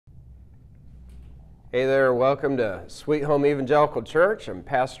Hey there, welcome to Sweet Home Evangelical Church. I'm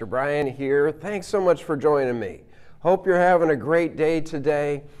Pastor Brian here. Thanks so much for joining me. Hope you're having a great day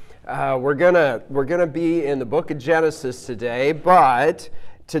today. We're gonna be in the book of Genesis today, but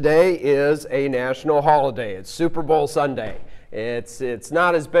today is a national holiday. It's Super Bowl Sunday. It's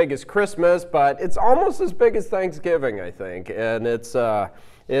not as big as Christmas, but it's almost as big as Thanksgiving, I think. And it's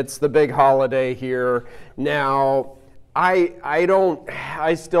the big holiday here. Now,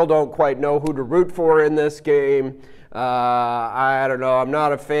 I still don't quite know who to root for in this game. I don't know. I'm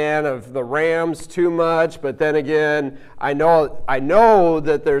not a fan of the Rams too much, but then again, I know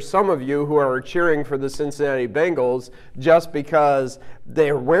that there's some of you who are cheering for the Cincinnati Bengals just because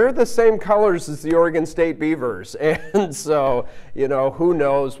they wear the same colors as the Oregon State Beavers, and so who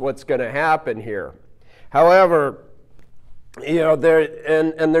knows what's going to happen here. However,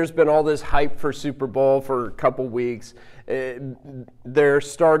 there's been all this hype for Super Bowl for a couple weeks. They're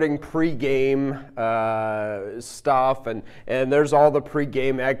starting pregame stuff, and there's all the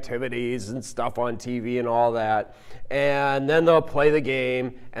pregame activities and stuff on TV and all that. And then they'll play the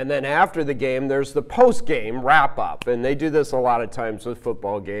game, and then after the game, there's the postgame wrap-up. And they do this a lot of times with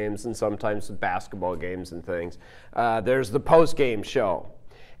football games and sometimes with basketball games and things. There's the postgame show.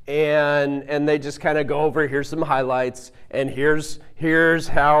 And they just kind of go over, here's some highlights, and here's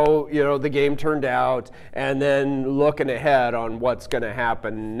how the game turned out, and then looking ahead on what's going to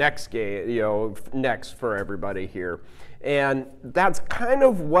happen next game, next for everybody here. And that's kind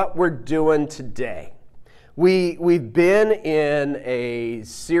of what we're doing today. We've been in a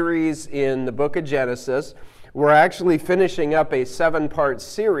series in the book of Genesis. We're actually finishing up a 7-part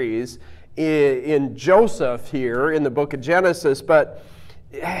series in Joseph here in the book of Genesis, but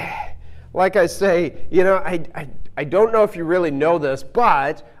like I say, I don't know if you really know this,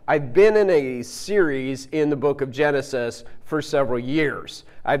 but I've been in a series in the book of Genesis for several years.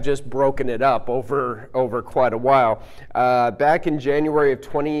 I've just broken it up over quite a while. Back in January of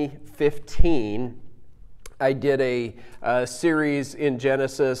 2015, I did a series in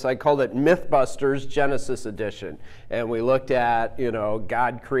Genesis. I called it Mythbusters Genesis Edition. And we looked at,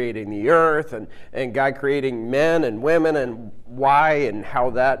 God creating the earth and God creating men and women and why and how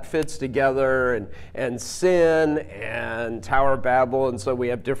that fits together and sin and Tower of Babel. And so we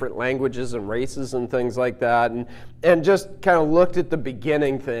have different languages and races and things like that. And just kind of looked at the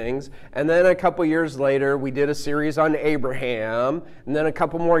beginning things. And then a couple years later, we did a series on Abraham. And then a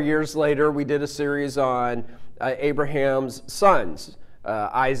couple more years later, we did a series on Abraham's sons,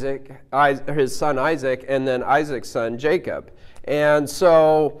 his son Isaac, and then Isaac's son Jacob. And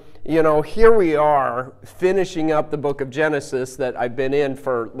so, here we are finishing up the book of Genesis that I've been in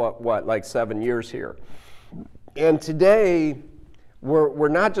for, like 7 years here. And today, we're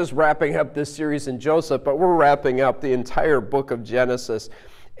not just wrapping up this series in Joseph, but we're wrapping up the entire book of Genesis.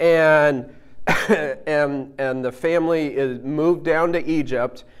 And the family is moved down to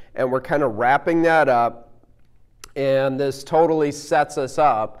Egypt, and we're kind of wrapping that up. And this totally sets us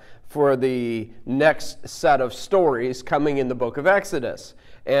up for the next set of stories coming in the book of Exodus.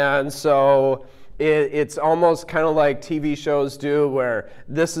 And so it's almost kind of like TV shows do, where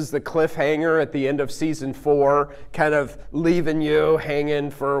this is the cliffhanger at the end of season 4, kind of leaving you hanging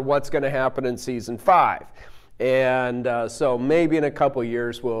for what's going to happen in season 5. And so maybe in a couple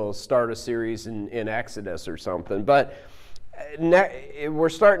years we'll start a series in Exodus or something. But we're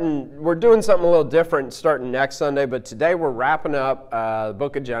doing something a little different starting next Sunday, but today we're wrapping up the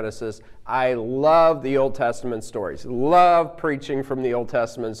book of Genesis. I love the Old Testament stories. Love preaching from the Old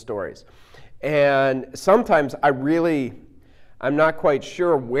Testament stories. And sometimes I'm not quite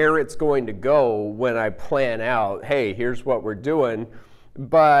sure where it's going to go when I plan out, hey, here's what we're doing.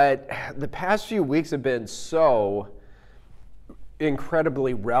 But the past few weeks have been so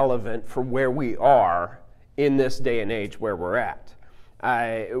incredibly relevant for where we are in this day and age where we're at.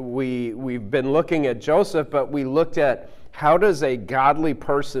 We've been looking at Joseph, but we looked at how does a godly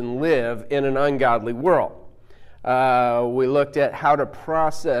person live in an ungodly world. We looked at how to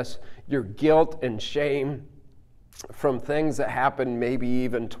process your guilt and shame from things that happened maybe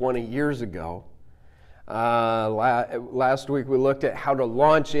even 20 years ago. Last week we looked at how to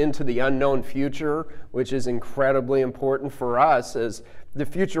launch into the unknown future, which is incredibly important for us, as the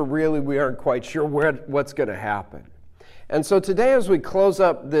future really we aren't quite sure what's going to happen. And so today, as we close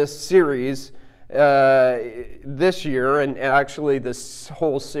up this series this year, and actually this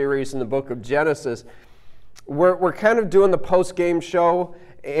whole series in the book of Genesis, we're kind of doing the post-game show,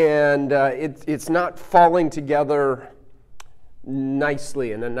 and it's not falling together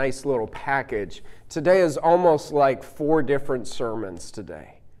nicely in a nice little package. Today is almost like 4 different sermons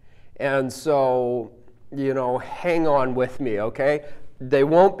today. And so, hang on with me, okay? They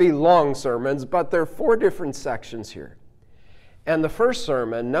won't be long sermons, but there are 4 different sections here. And the first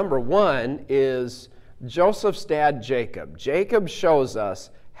sermon, number 1, is Joseph's dad, Jacob. Jacob shows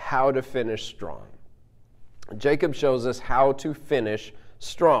us how to finish strong. Jacob shows us how to finish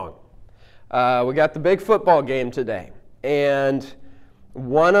strong. We got the big football game today. And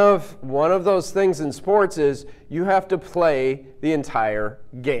one of those things in sports is you have to play the entire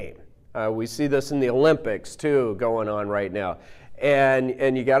game. We see this in the Olympics, too, going on right now.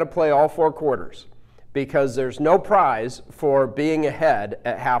 And you got to play all 4 quarters because there's no prize for being ahead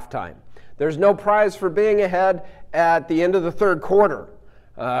at halftime. There's no prize for being ahead at the end of the 3rd quarter.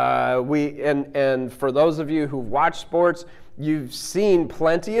 And for those of you who watch sports, you've seen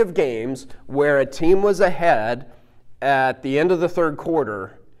plenty of games where a team was ahead at the end of the 3rd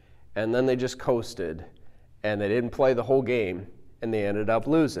quarter, and then they just coasted, and they didn't play the whole game, and they ended up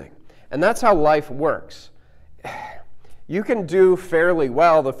losing. And that's how life works. You can do fairly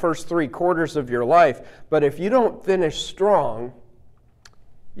well the first 3 quarters of your life, but if you don't finish strong,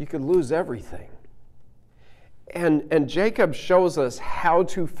 you could lose everything. And Jacob shows us how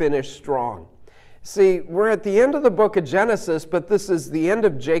to finish strong. See, we're at the end of the book of Genesis, but this is the end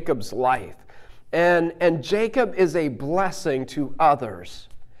of Jacob's life. And Jacob is a blessing to others.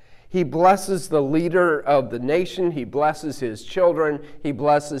 He blesses the leader of the nation. He blesses his children. He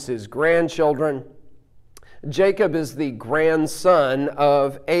blesses his grandchildren. Jacob is the grandson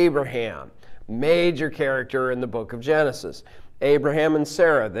of Abraham, major character in the book of Genesis. Abraham and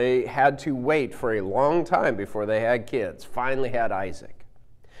Sarah, they had to wait for a long time before they had kids. Finally had Isaac.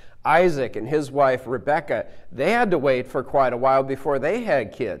 Isaac and his wife Rebekah, they had to wait for quite a while before they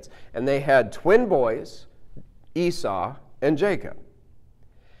had kids. And they had twin boys, Esau and Jacob.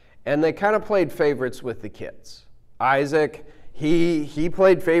 And they kind of played favorites with the kids. Isaac, he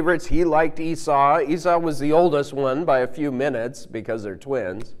played favorites. He liked Esau. Esau was the oldest one by a few minutes because they're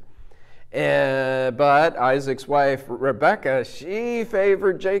twins. But Isaac's wife, Rebekah, she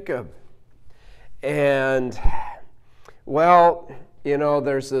favored Jacob. And, well, you know,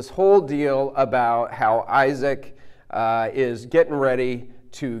 there's this whole deal about how Isaac is getting ready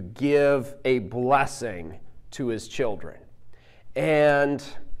to give a blessing to his children. And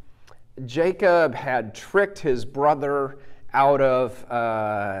Jacob had tricked his brother out of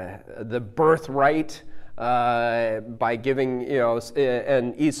the birthright by giving,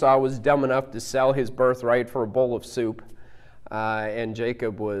 and Esau was dumb enough to sell his birthright for a bowl of soup. And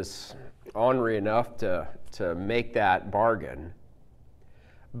Jacob was ornery enough to make that bargain.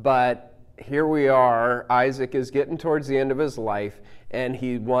 But here we are, Isaac is getting towards the end of his life, and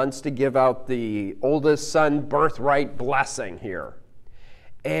he wants to give out the oldest son birthright blessing here.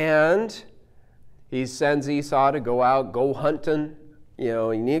 And he sends Esau to go hunting.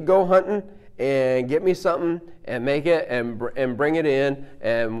 You need to go hunting and get me something and make it and bring it in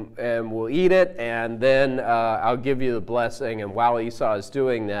and we'll eat it, and then I'll give you the blessing. And while Esau is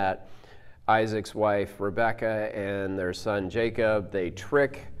doing that, Isaac's wife Rebekah and their son Jacob, they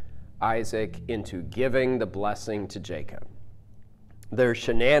trick Isaac into giving the blessing to Jacob. There's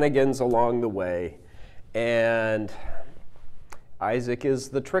shenanigans along the way, and Isaac is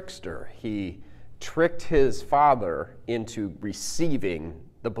the trickster. He tricked his father into receiving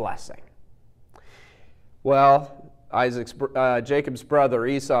the blessing. Well, Jacob's brother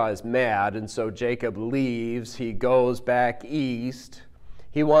Esau is mad, and so Jacob leaves. He goes back east.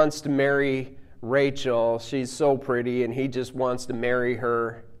 He wants to marry Rachel. She's so pretty, and he just wants to marry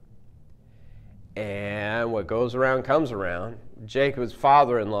her. And what goes around comes around. Jacob's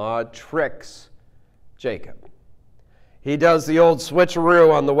father-in-law tricks Jacob. He does the old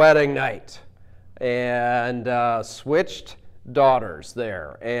switcheroo on the wedding night and switched daughters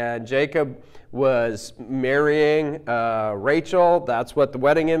there. And Jacob was marrying Rachel. That's what the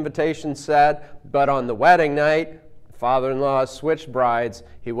wedding invitation said. But on the wedding night, father-in-law switched brides.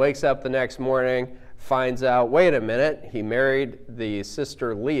 He wakes up the next morning, finds out, wait a minute, he married the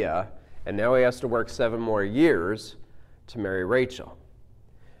sister Leah, and now he has to work 7 more years to marry Rachel.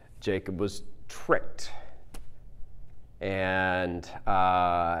 Jacob was tricked. And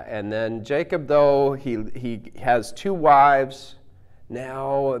then Jacob, though, he has 2 wives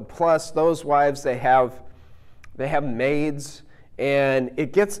now, plus those wives, they have maids, and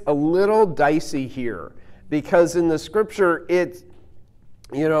it gets a little dicey here because in the scripture it's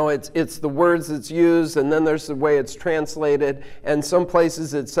the words that's used, and then there's the way it's translated, and some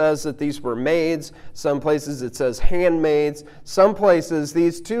places it says that these were maids, some places it says handmaids, some places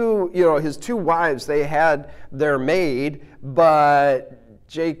these 2, his 2 wives, they had their maid, but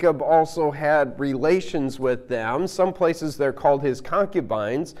Jacob also had relations with them. Some places they're called his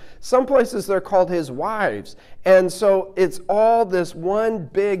concubines. Some places they're called his wives. And so it's all this one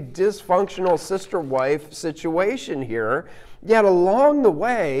big dysfunctional sister-wife situation here. Yet along the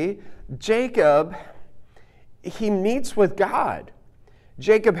way, Jacob, he meets with God.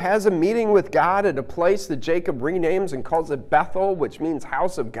 Jacob has a meeting with God at a place that Jacob renames and calls it Bethel, which means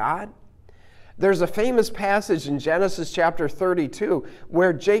house of God. There's a famous passage in Genesis chapter 32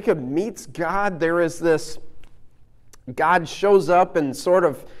 where Jacob meets God. There is this, God shows up in sort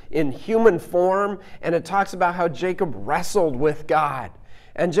of in human form, and it talks about how Jacob wrestled with God.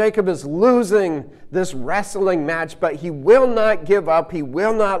 And Jacob is losing this wrestling match, but he will not give up. He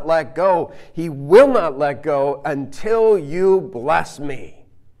will not let go. He will not let go until you bless me.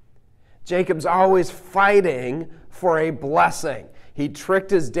 Jacob's always fighting for a blessing. He tricked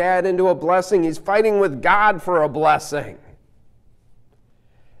his dad into a blessing. He's fighting with God for a blessing.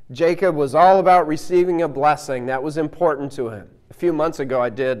 Jacob was all about receiving a blessing. That was important to him. A few months ago, I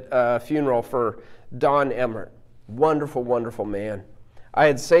did a funeral for Don Emmert. Wonderful, wonderful man. I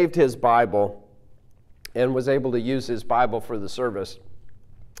had saved his Bible and was able to use his Bible for the service.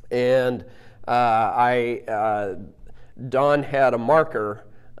 And Don had a marker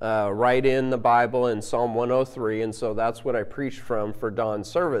right in the Bible in Psalm 103, and so that's what I preached from for Don's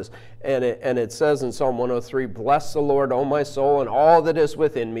service. And it says in Psalm 103, "Bless the Lord, O my soul, and all that is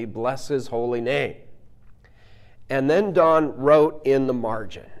within me, bless his holy name." And then Don wrote in the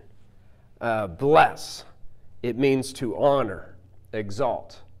margin, bless, it means to honor,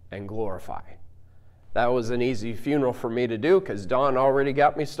 exalt, and glorify. That was an easy funeral for me to do because Don already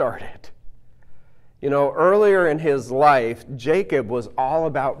got me started. You know, earlier in his life, Jacob was all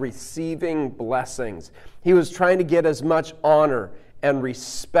about receiving blessings. He was trying to get as much honor and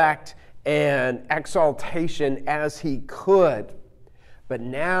respect and exaltation as he could. But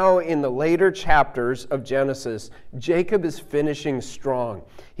now in the later chapters of Genesis, Jacob is finishing strong.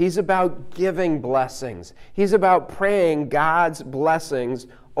 He's about giving blessings. He's about praying God's blessings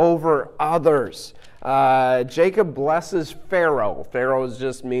over others. Jacob blesses Pharaoh. Pharaoh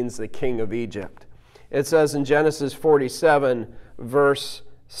just means the king of Egypt. It says in Genesis 47, verse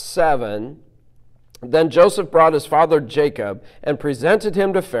 7, "Then Joseph brought his father Jacob and presented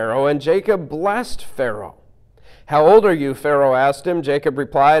him to Pharaoh, and Jacob blessed Pharaoh. 'How old are you?' Pharaoh asked him. Jacob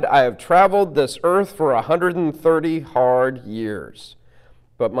replied, 'I have traveled this earth for 130 hard years,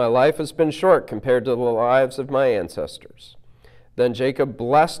 but my life has been short compared to the lives of my ancestors.' Then Jacob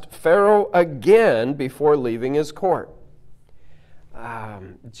blessed Pharaoh again before leaving his court."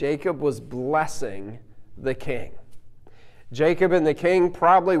 Jacob was blessing the king. Jacob and the king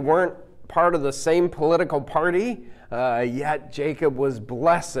probably weren't part of the same political party, yet Jacob was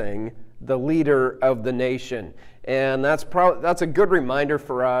blessing the leader of the nation. And that's a good reminder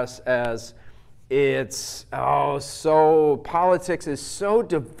for us, as politics is so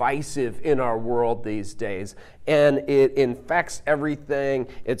divisive in our world these days, and it infects everything.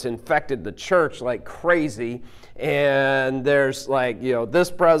 It's infected the church like crazy, and there's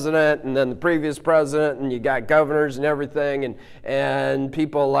this president and then the previous president, and you got governors and everything, and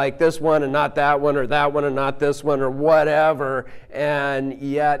people like this one and not that one, or that one and not this one, or whatever. And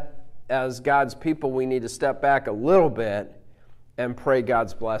yet, as God's people, we need to step back a little bit and pray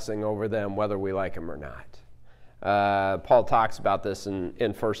God's blessing over them, whether we like them or not. Paul talks about this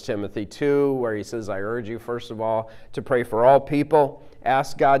in 1 Timothy 2, where he says, "I urge you, first of all, to pray for all people.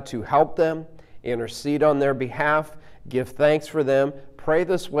 Ask God to help them, intercede on their behalf, give thanks for them. Pray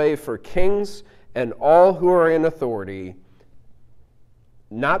this way for kings and all who are in authority,"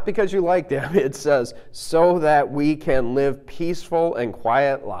 not because you like them, it says, "so that we can live peaceful and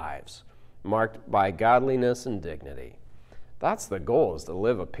quiet lives, marked by godliness and dignity." That's the goal, is to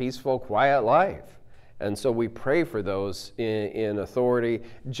live a peaceful, quiet life. And so we pray for those in authority.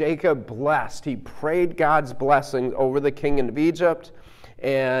 Jacob blessed. He prayed God's blessings over the king of Egypt.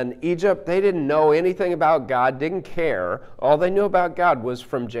 And Egypt, they didn't know anything about God, didn't care. All they knew about God was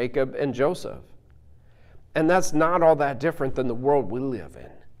from Jacob and Joseph. And that's not all that different than the world we live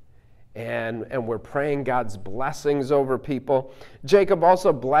in. And we're praying God's blessings over people. Jacob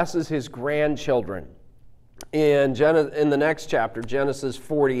also blesses his grandchildren. In the next chapter, Genesis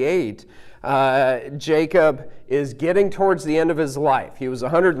 48, Jacob is getting towards the end of his life. He was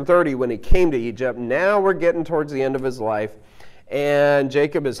 130 when he came to Egypt. Now we're getting towards the end of his life. And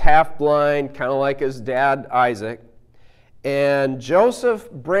Jacob is half blind, kind of like his dad Isaac. And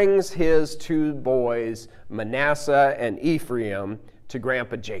Joseph brings his two boys, Manasseh and Ephraim, to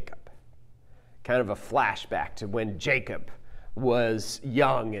Grandpa Jacob. Kind of a flashback to when Jacob was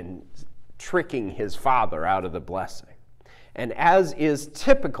young and tricking his father out of the blessing. And as is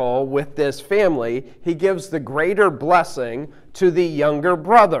typical with this family, he gives the greater blessing to the younger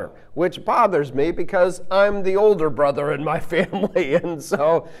brother, which bothers me because I'm the older brother in my family, and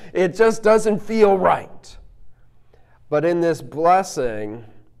so it just doesn't feel right. But in this blessing,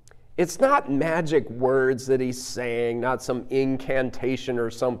 it's not magic words that he's saying, not some incantation or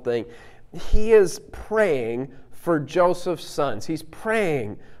something. He is praying for Joseph's sons. He's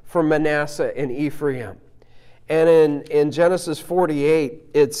praying for Manasseh and Ephraim. And in Genesis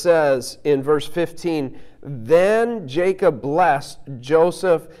 48, it says in verse 15, "Then Jacob blessed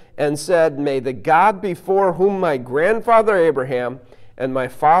Joseph and said, 'May the God before whom my grandfather Abraham and my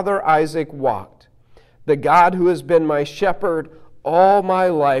father Isaac walked, the God who has been my shepherd all my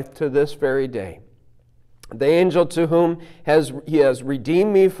life to this very day, the angel to whom he has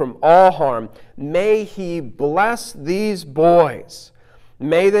redeemed me from all harm, may he bless these boys.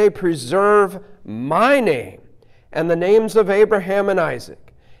 May they preserve my name and the names of Abraham and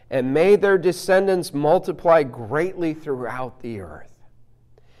Isaac, and may their descendants multiply greatly throughout the earth.'"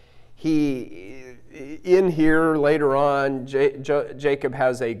 In here later on, Jacob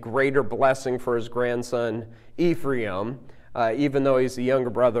has a greater blessing for his grandson Ephraim, even though he's the younger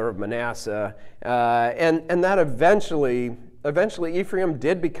brother of Manasseh, and that eventually Ephraim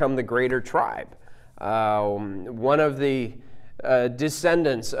did become the greater tribe. One of the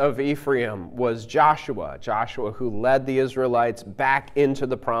descendants of Ephraim was Joshua who led the Israelites back into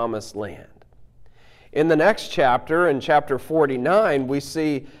the promised land. In the next chapter, in chapter 49, we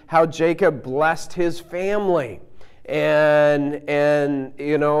see how Jacob blessed his family, and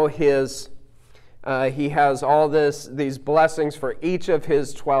you know he has all these blessings for each of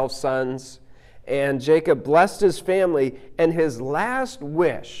his 12 sons, and Jacob blessed his family, and his last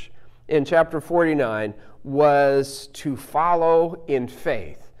wish in chapter 49 was to follow in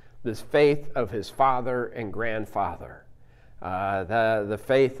faith, this faith of his father and grandfather, the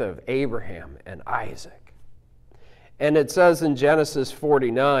faith of Abraham and Isaac. And it says in Genesis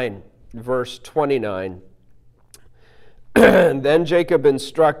 49, verse 29, "Then Jacob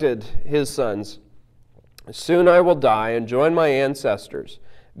instructed his sons, 'Soon I will die and join my ancestors.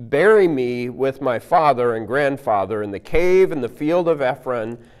 Bury me with my father and grandfather in the cave in the field of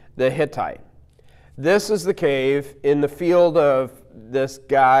Ephron the Hittite.' This is the cave in the field of this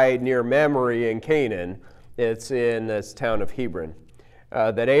guy near Mamre in Canaan. It's in this town of Hebron,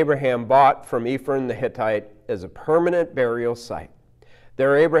 that Abraham bought from Ephron the Hittite as a permanent burial site.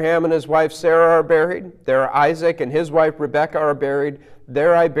 There Abraham and his wife Sarah are buried. There Isaac and his wife Rebekah are buried.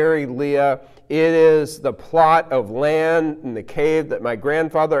 There I buried Leah. It is the plot of land in the cave that my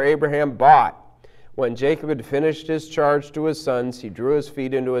grandfather Abraham bought. When Jacob had finished his charge to his sons, he drew his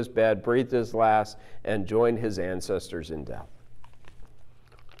feet into his bed, breathed his last, and joined his ancestors in death."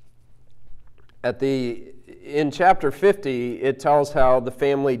 In chapter 50, it tells how the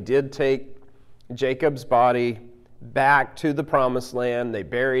family did take Jacob's body back to the promised land. They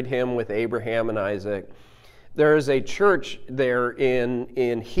buried him with Abraham and Isaac. There is a church there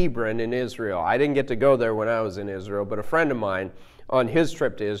in Hebron in Israel. I didn't get to go there when I was in Israel, but a friend of mine, on his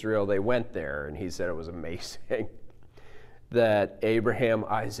trip to Israel, they went there, and he said it was amazing that Abraham,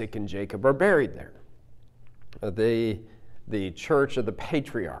 Isaac, and Jacob are buried there. The church of the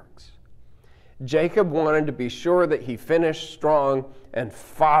patriarchs. Jacob wanted to be sure that he finished strong and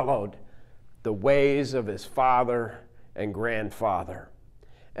followed the ways of his father and grandfather.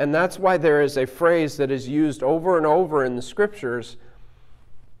 And that's why there is a phrase that is used over and over in the scriptures.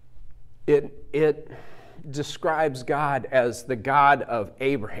 It describes God as the God of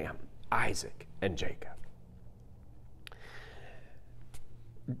Abraham, Isaac, and Jacob.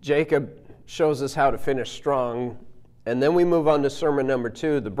 Jacob shows us how to finish strong, and then we move on to sermon number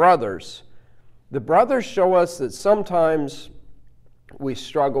 2, the brothers. The brothers show us that sometimes we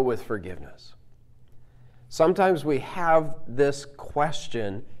struggle with forgiveness. Sometimes we have this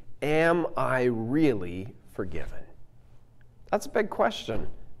question, am I really forgiven? That's a big question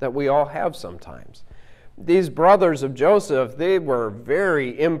that we all have sometimes. These brothers of Joseph, they were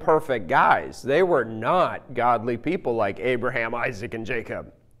very imperfect guys. They were not godly people like Abraham, Isaac, and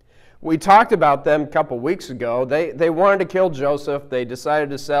Jacob. We talked about them a couple weeks ago. They wanted to kill Joseph. They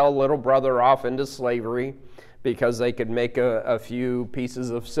decided to sell little brother off into slavery because they could make a few pieces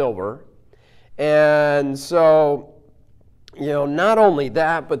of silver. And so, not only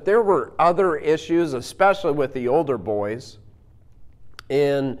that, but there were other issues, especially with the older boys.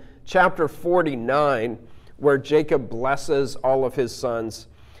 In chapter 49, where Jacob blesses all of his sons,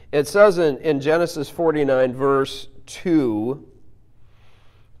 it says in Genesis 49, verse 2,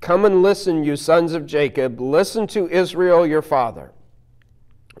 "Come and listen, you sons of Jacob. Listen to Israel, your father.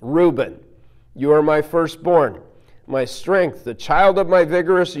 Reuben, you are my firstborn. my strength, the child of my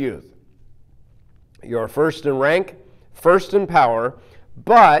vigorous youth. You are first in rank, first in power,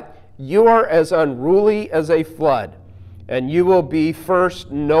 but you are as unruly as a flood, and you will be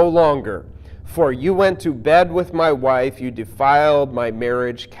first no longer. For you went to bed with my wife, you defiled my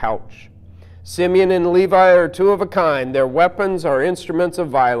marriage couch. Simeon and Levi are two of a kind. Their weapons are instruments of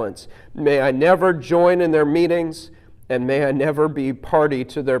violence. May I never join in their meetings, and may I never be party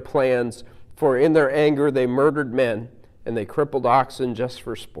to their plans. For in their anger they murdered men, and they crippled oxen just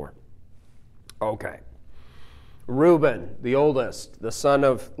for sport. Okay. Reuben, the oldest, the son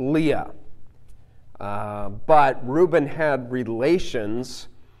of Leah. But Reuben had relations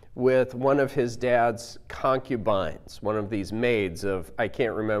with one of his dad's concubines, one of these maids of, I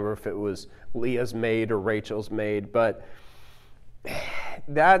can't remember if it was Leah's maid or Rachel's maid, but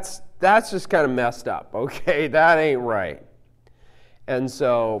that's just kind of messed up, okay? That ain't right. And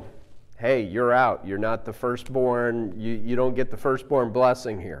so, hey, you're out. You're not the firstborn. You don't get the firstborn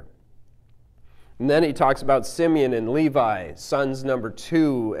blessing here. And then he talks about Simeon and Levi, sons number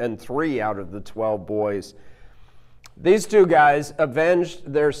 2 and 3 out of the 12 boys. These two guys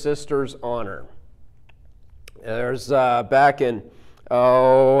avenged their sister's honor. There's back in,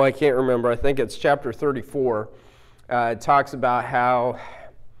 I can't remember, I think it's chapter 34, it talks about how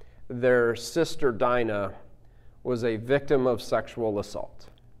their sister Dinah was a victim of sexual assault.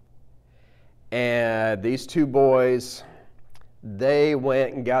 And these two boys, they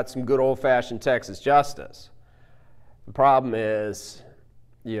went and got some good old-fashioned Texas justice. The problem is,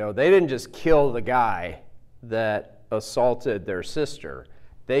 they didn't just kill the guy that assaulted their sister.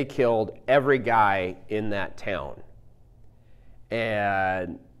 They killed every guy in that town.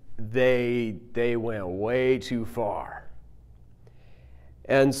 And they went way too far.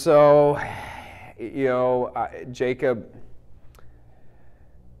 And so, Jacob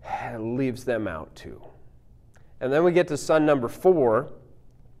leaves them out too. And then we get to son number 4,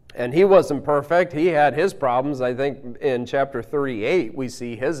 and he wasn't perfect. He had his problems. I think in chapter 38 we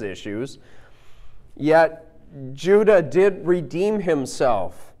see his issues. Yet Judah did redeem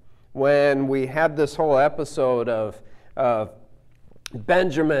himself when we had this whole episode of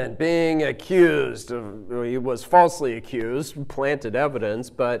Benjamin being accused. He was falsely accused, planted evidence,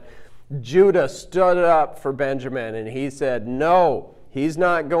 but Judah stood up for Benjamin and he said, no, he's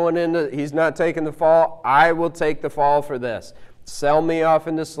not taking the fall. I will take the fall for this. Sell me off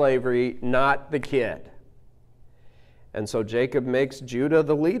into slavery, not the kid. And so Jacob makes Judah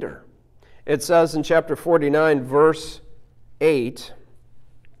the leader. It says in chapter 49, verse 8,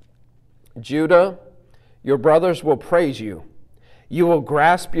 Judah, your brothers will praise you. You will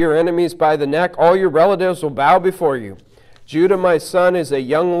grasp your enemies by the neck. All your relatives will bow before you. Judah, my son, is a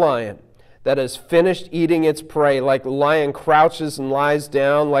young lion that has finished eating its prey. Like a lion crouches and lies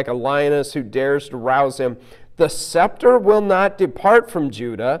down, like a lioness who dares to rouse him. The scepter will not depart from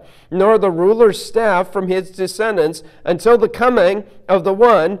Judah, nor the ruler's staff from his descendants, until the coming of the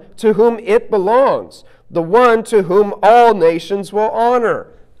one to whom it belongs, the one to whom all nations will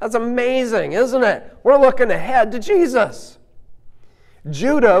honor. That's amazing, isn't it? We're looking ahead to Jesus.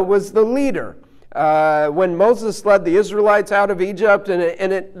 Judah was the leader. When Moses led the Israelites out of Egypt,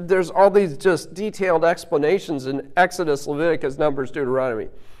 there's all these just detailed explanations in Exodus, Leviticus, Numbers, Deuteronomy.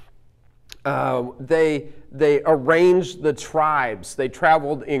 They arranged the tribes. They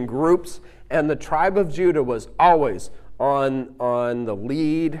traveled in groups, and the tribe of Judah was always on the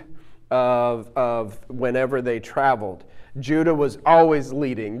lead of whenever they traveled. Judah was always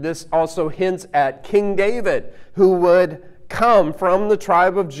leading. This also hints at King David, who would come from the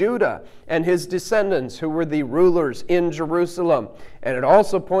tribe of Judah, and his descendants who were the rulers in Jerusalem. And it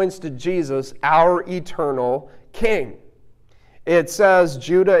also points to Jesus, our eternal King. It says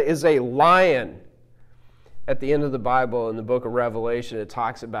Judah is a lion. At the end of the Bible, in the book of Revelation, it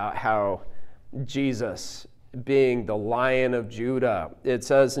talks about how Jesus being the Lion of Judah. It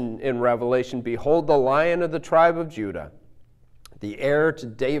says in Revelation, behold, the Lion of the tribe of Judah, the heir to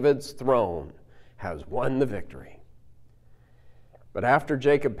David's throne, has won the victory. But after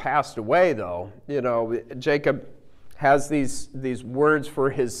Jacob passed away, though, Jacob has these words for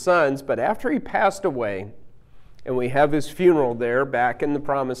his sons, but after he passed away, and we have his funeral there back in the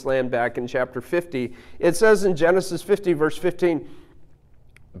Promised Land, back in chapter 50. It says in Genesis 50, verse 15,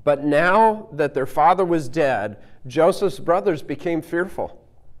 but now that their father was dead, Joseph's brothers became fearful.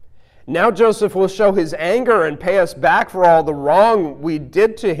 Now Joseph will show his anger and pay us back for all the wrong we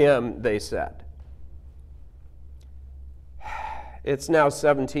did to him, they said. It's now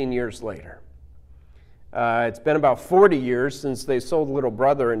 17 years later. It's been about 40 years since they sold little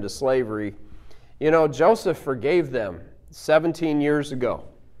brother into slavery. Joseph forgave them 17 years ago,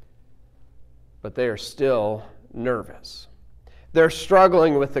 but they are still nervous. They're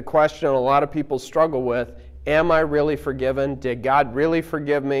struggling with the question a lot of people struggle with: am I really forgiven? Did God really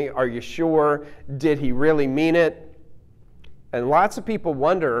forgive me? Are you sure? Did He really mean it? And lots of people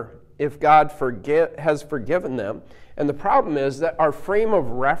wonder if God has forgiven them. And the problem is that our frame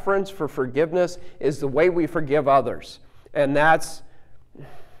of reference for forgiveness is the way we forgive others. And that's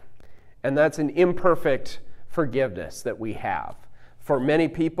an imperfect forgiveness that we have. For many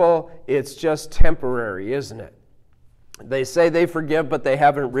people, it's just temporary, isn't it? They say they forgive, but they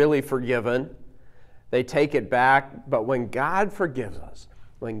haven't really forgiven. They take it back, but when God forgives us,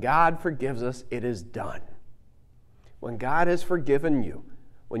 it is done. When God has forgiven you,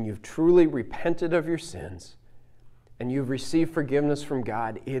 when you've truly repented of your sins, and you've received forgiveness from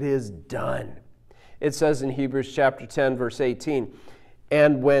God, it is done. It says in Hebrews chapter 10, verse 18,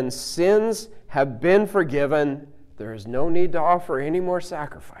 and when sins have been forgiven, there is no need to offer any more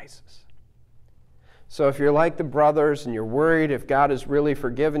sacrifices. So if you're like the brothers and you're worried if God has really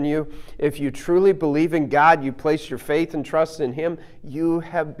forgiven you, if you truly believe in God, you place your faith and trust in Him, you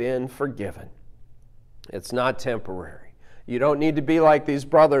have been forgiven. It's not temporary. You don't need to be like these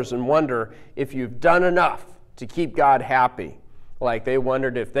brothers and wonder if you've done enough to keep God happy, like they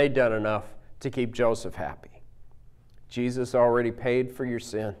wondered if they'd done enough to keep Joseph happy. Jesus already paid for your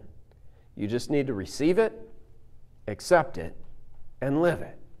sin. You just need to receive it, accept it, and live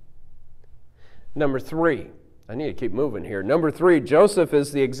it. Number 3, I need to keep moving here. Number 3, Joseph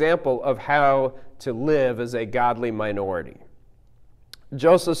is the example of how to live as a godly minority.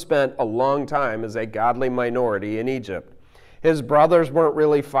 Joseph spent a long time as a godly minority in Egypt. His brothers weren't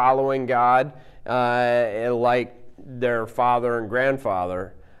really following God like their father and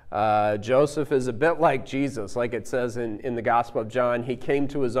grandfather. Joseph is a bit like Jesus, like it says in the Gospel of John. He came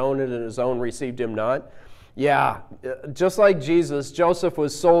to his own, and his own received him not. Yeah, just like Jesus, Joseph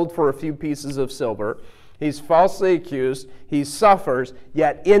was sold for a few pieces of silver. He's falsely accused. He suffers,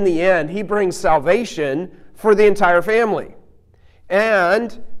 yet in the end, he brings salvation for the entire family.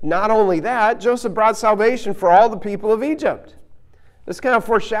 And not only that, Joseph brought salvation for all the people of Egypt. This kind of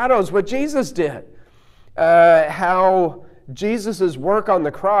foreshadows what Jesus did. How Jesus' work on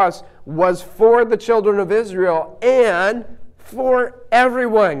the cross was for the children of Israel and for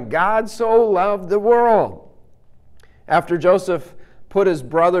everyone. God so loved the world. After Joseph put his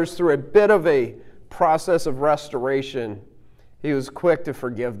brothers through a bit of a process of restoration, he was quick to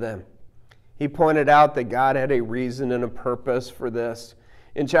forgive them. He pointed out that God had a reason and a purpose for this.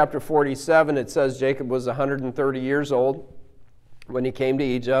 In chapter 47, it says Jacob was 130 years old when he came to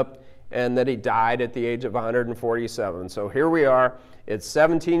Egypt, and that he died at the age of 147. So here we are. It's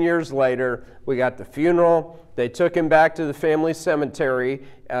 17 years later. We got the funeral. They took him back to the family cemetery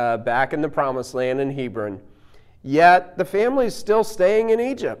back in the Promised Land in Hebron. Yet the family's still staying in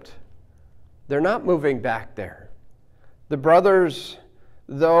Egypt. They're not moving back there. The brothers,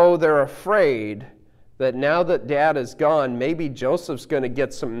 though they're afraid that now that Dad is gone, maybe Joseph's going to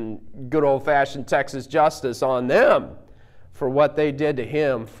get some good old-fashioned Texas justice on them for what they did to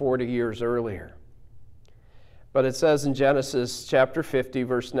him 40 years earlier. But it says in Genesis chapter 50,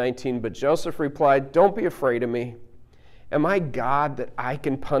 verse 19, but Joseph replied, don't be afraid of me. Am I God that I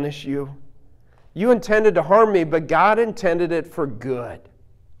can punish you? You intended to harm me, but God intended it for good.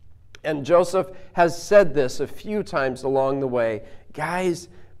 And Joseph has said this a few times along the way. Guys,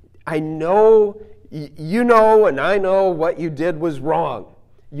 I know, you know, and I know what you did was wrong.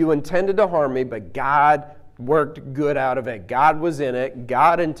 You intended to harm me, but God worked good out of it. God was in it.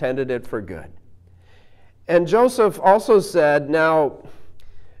 God intended it for good. And Joseph also said, now,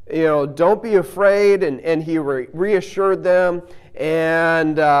 don't be afraid, and he reassured them.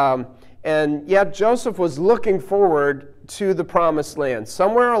 And yet Joseph was looking forward to the Promised Land.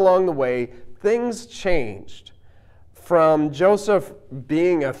 Somewhere along the way, things changed. From Joseph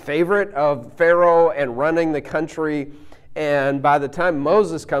being a favorite of Pharaoh and running the country, and by the time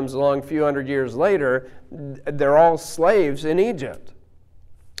Moses comes along a few hundred years later, they're all slaves in Egypt.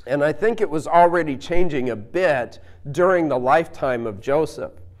 And I think it was already changing a bit during the lifetime of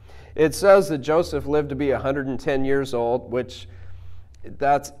Joseph. It says that Joseph lived to be 110 years old, which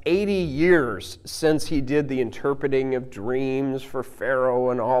that's 80 years since he did the interpreting of dreams for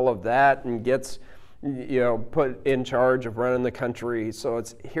Pharaoh and all of that, and gets put in charge of running the country. So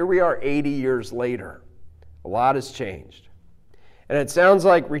here we are 80 years later. A lot has changed. And it sounds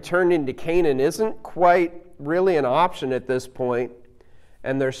like returning to Canaan isn't quite really an option at this point.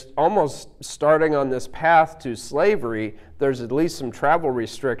 And they're almost starting on this path to slavery. There's at least some travel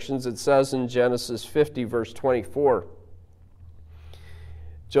restrictions. It says in Genesis 50, verse 24,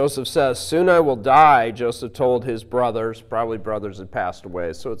 Joseph says, "Soon I will die," Joseph told his brothers. Probably brothers had passed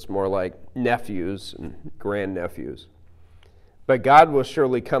away, so it's more like nephews and grandnephews. "But God will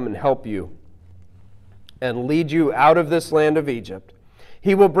surely come and help you and lead you out of this land of Egypt.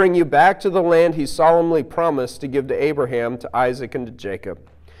 He will bring you back to the land he solemnly promised to give to Abraham, to Isaac, and to Jacob."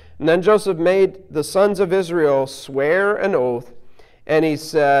 And then Joseph made the sons of Israel swear an oath, and he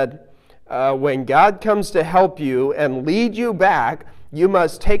said, "When God comes to help you and lead you back, you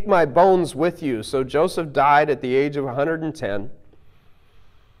must take my bones with you." So Joseph died at the age of 110.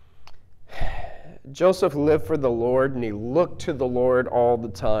 Joseph lived for the Lord, and he looked to the Lord all the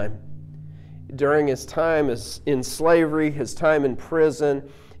time. During his time in slavery, his time in prison,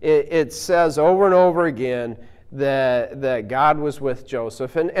 it says over and over again that God was with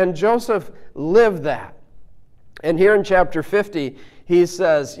Joseph. And Joseph lived that. And here in chapter 50, he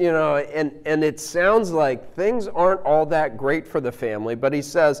says, and it sounds like things aren't all that great for the family, but he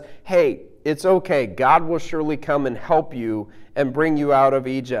says, hey, it's okay. God will surely come and help you and bring you out of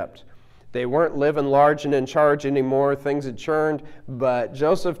Egypt. They weren't living large and in charge anymore. Things had churned, but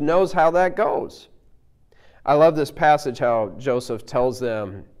Joseph knows how that goes. I love this passage, how Joseph tells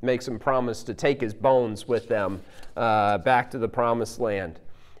them, makes them promise to take his bones with them back to the promised land.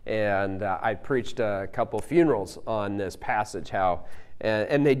 And I preached a couple funerals on this passage,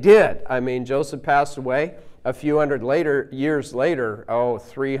 and they did. I mean, Joseph passed away a few hundred years later,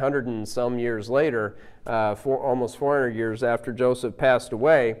 300 and some years later, almost 400 years after Joseph passed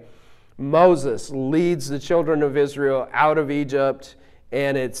away. Moses leads the children of Israel out of Egypt,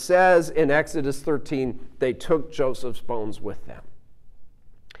 and it says in Exodus 13, they took Joseph's bones with them.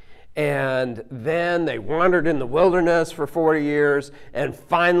 And then they wandered in the wilderness for 40 years, and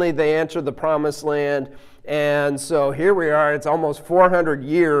finally they entered the promised land. And so here we are, it's almost 400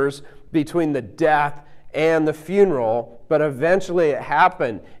 years between the death and the funeral, but eventually it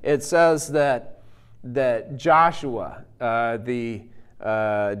happened. It says that Joshua, the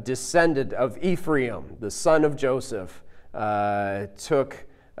descendant of Ephraim, the son of Joseph, took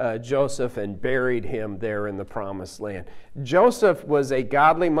Joseph and buried him there in the promised land. Joseph was a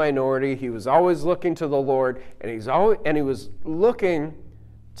godly minority. He was always looking to the Lord, and he was looking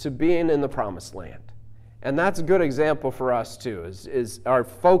to being in the promised land. And that's a good example for us too, is our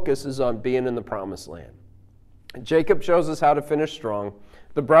focus is on being in the promised land. Jacob shows us how to finish strong.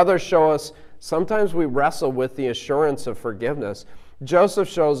 The brothers show us sometimes we wrestle with the assurance of forgiveness. Joseph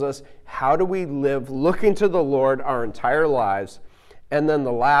shows us how do we live looking to the Lord our entire lives. And then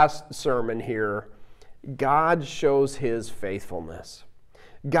the last sermon here, God shows his faithfulness.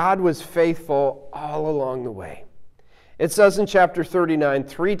 God was faithful all along the way. It says in chapter 39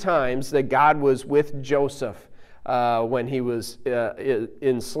 3 times that God was with Joseph when he was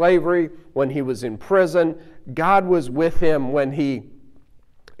in slavery, when he was in prison. God was with him when he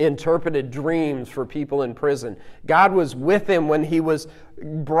interpreted dreams for people in prison. God was with him when he was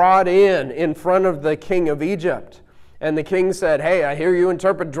brought in front of the king of Egypt. And the king said, "Hey, I hear you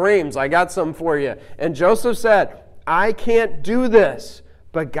interpret dreams. I got some for you." And Joseph said, "I can't do this,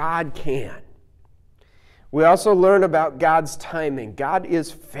 but God can." We also learn about God's timing. God is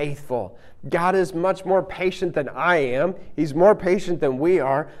faithful. God is much more patient than I am. He's more patient than we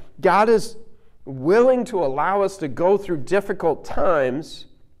are. God is willing to allow us to go through difficult times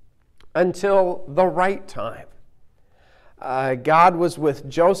until the right time. God was with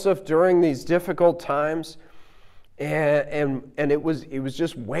Joseph during these difficult times, and it was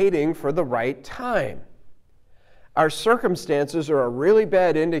just waiting for the right time. Our circumstances are a really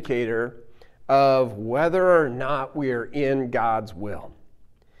bad indicator of whether or not we are in God's will.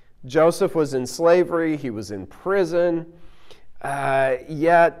 Joseph was in slavery, he was in prison,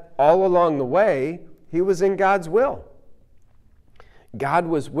 yet all along the way, he was in God's will. God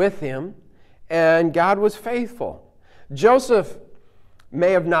was with him, and God was faithful. Joseph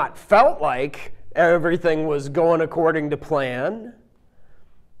may have not felt like everything was going according to plan,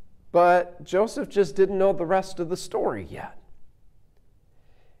 but Joseph just didn't know the rest of the story yet.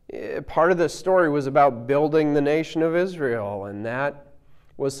 Part of the story was about building the nation of Israel, and that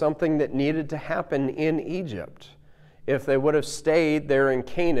was something that needed to happen in Egypt. If they would have stayed there in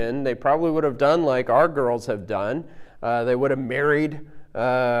Canaan, they probably would have done like our girls have done. They would have married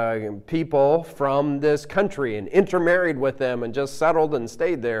people from this country and intermarried with them and just settled and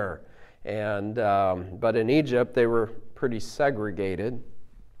stayed there. But in Egypt, they were pretty segregated.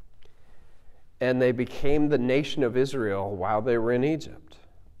 And they became the nation of Israel while they were in Egypt.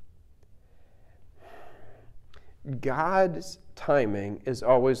 God's timing is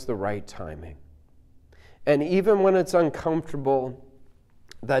always the right timing. And even when it's uncomfortable,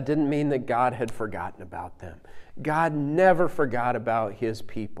 that didn't mean that God had forgotten about them. God never forgot about his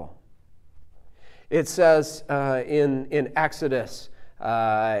people. It says in Exodus,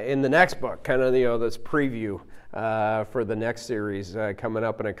 in the next book, kind of this preview for the next series coming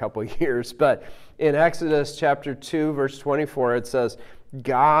up in a couple years. But in Exodus chapter 2, verse 24, it says,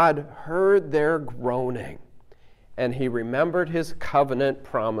 God heard their groaning, and he remembered his covenant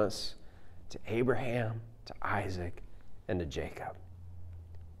promise to Abraham, to Isaac, and to Jacob.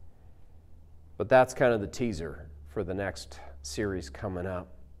 But that's kind of the teaser for the next series coming up.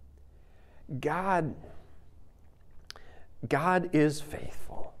 God is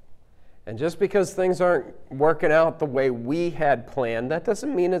faithful. And just because things aren't working out the way we had planned, that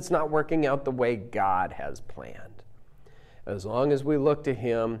doesn't mean it's not working out the way God has planned. As long as we look to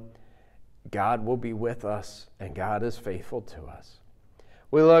him, God will be with us, and God is faithful to us.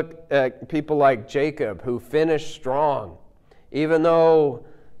 We look at people like Jacob, who finished strong. Even though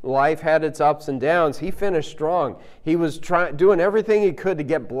life had its ups and downs, he finished strong. He was doing everything he could to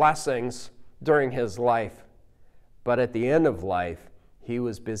get blessings during his life. But at the end of life, he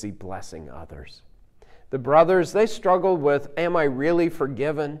was busy blessing others. The brothers, they struggled with, am I really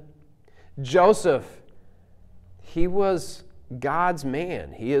forgiven? Joseph, he was God's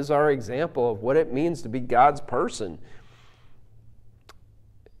man. He is our example of what it means to be God's person.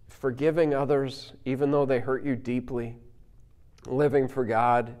 Forgiving others, even though they hurt you deeply. Living for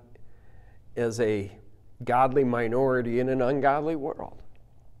God as a godly minority in an ungodly world.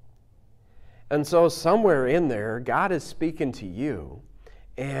 And so somewhere in there, God is speaking to you,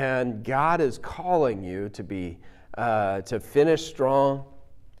 and God is calling you to be, to finish strong,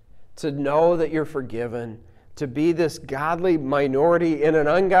 to know that you're forgiven, to be this godly minority in an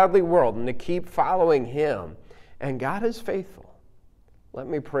ungodly world, and to keep following him. And God is faithful. Let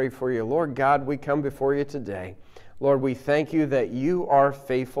me pray for you. Lord God, we come before you today. Lord, we thank you that you are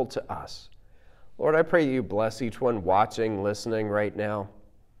faithful to us. Lord, I pray you bless each one watching, listening right now.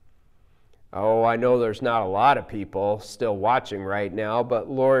 Oh, I know there's not a lot of people still watching right now, but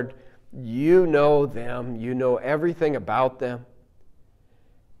Lord, you know them. You know everything about them.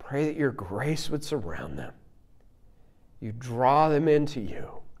 Pray that your grace would surround them. You draw them into you.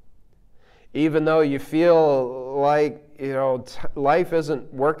 Even though you feel like, life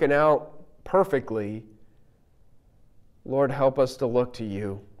isn't working out perfectly, Lord, help us to look to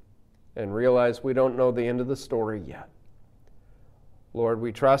you and realize we don't know the end of the story yet. Lord,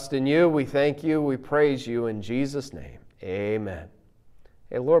 we trust in you, we thank you, we praise you in Jesus' name. Amen.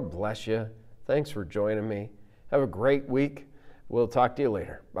 Hey, Lord bless you. Thanks for joining me. Have a great week. We'll talk to you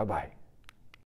later. Bye-bye.